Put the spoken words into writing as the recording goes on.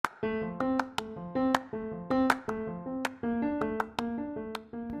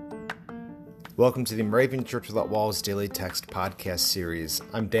Welcome to the Moravian Church Without Walls Daily Text Podcast Series.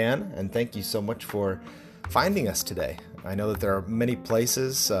 I'm Dan, and thank you so much for finding us today. I know that there are many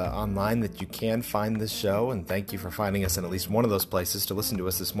places online that you can find this show, and thank you for finding us in at least one of those places to listen to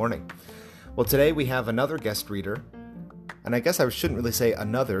us this morning. Well, today we have another guest reader, and I guess I shouldn't really say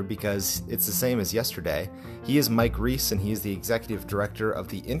another because it's the same as yesterday. He is Mike Reese, and he is the Executive Director of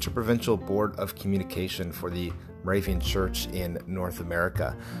the Interprovincial Board of Communication for the Moravian Church in North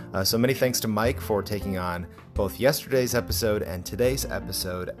America. So many thanks to Mike for taking on both yesterday's episode and today's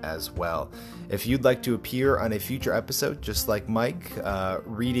episode as well. If you'd like to appear on a future episode, just like Mike,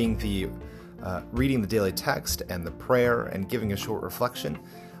 reading the daily text and the prayer and giving a short reflection,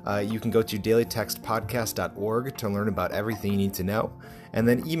 you can go to dailytextpodcast.org to learn about everything you need to know, and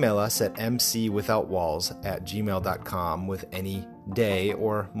then email us at mcwithoutwalls@gmail.com with any day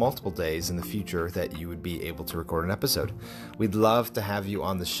or multiple days in the future that you would be able to record an episode. We'd love to have you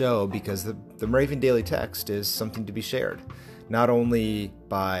on the show because the Moravian Daily Text is something to be shared, not only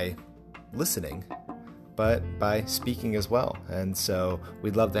by listening, but by speaking as well. And so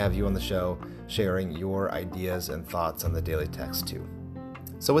we'd love to have you on the show sharing your ideas and thoughts on the Daily Text too.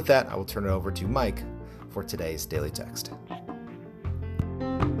 So with that, I will turn it over to Mike for today's Daily Text.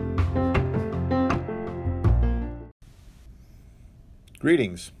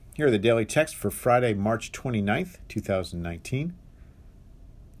 Greetings. Here are the daily text for Friday, March 29th, 2019.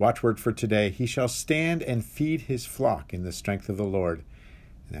 Watchword for today: He shall stand and feed his flock in the strength of the Lord.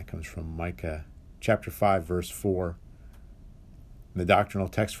 And that comes from Micah chapter 5, verse 4. And the doctrinal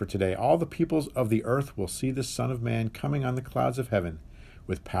text for today: All the peoples of the earth will see the Son of Man coming on the clouds of heaven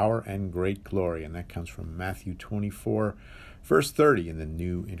with power and great glory. And that comes from Matthew 24, verse 30 in the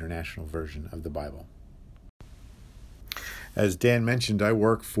New International Version of the Bible. As Dan mentioned, I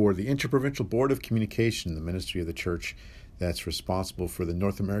work for the Interprovincial Board of Communication, the ministry of the church that's responsible for the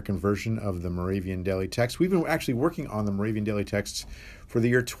North American version of the Moravian Daily Text. We've been actually working on the Moravian Daily Texts for the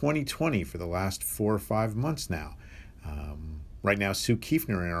year 2020 for the last 4 or 5 months now. Right now, Sue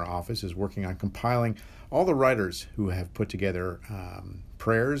Kiefner in our office is working on compiling all the writers who have put together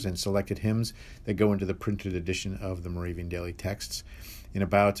prayers and selected hymns that go into the printed edition of the Moravian Daily Texts. In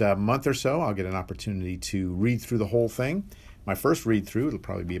about a month or so, I'll get an opportunity to read through the whole thing. My first read-through, it'll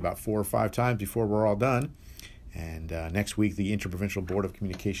probably be about 4 or 5 times before we're all done. And next week, the Interprovincial Board of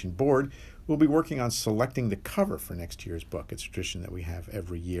Communication Board will be working on selecting the cover for next year's book. It's a tradition that we have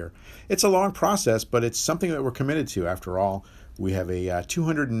every year. It's a long process, but it's something that we're committed to. After all, we have a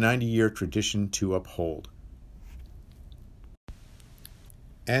 290-year tradition to uphold.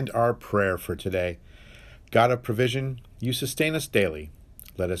 And our prayer for today: God of provision, you sustain us daily.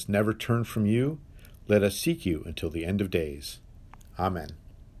 Let us never turn from you. Let us seek you until the end of days. Amen.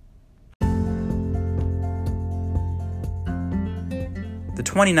 The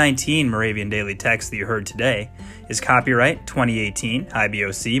 2019 Moravian Daily Text that you heard today is copyright 2018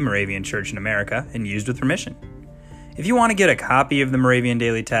 IBOC Moravian Church in America and used with permission. If you want to get a copy of the Moravian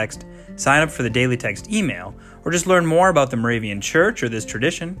Daily Text, sign up for the Daily Text email, or just learn more about the Moravian Church or this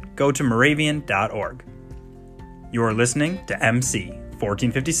tradition, go to moravian.org. You are listening to MC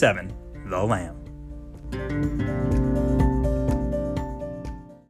 1457, The Lamb.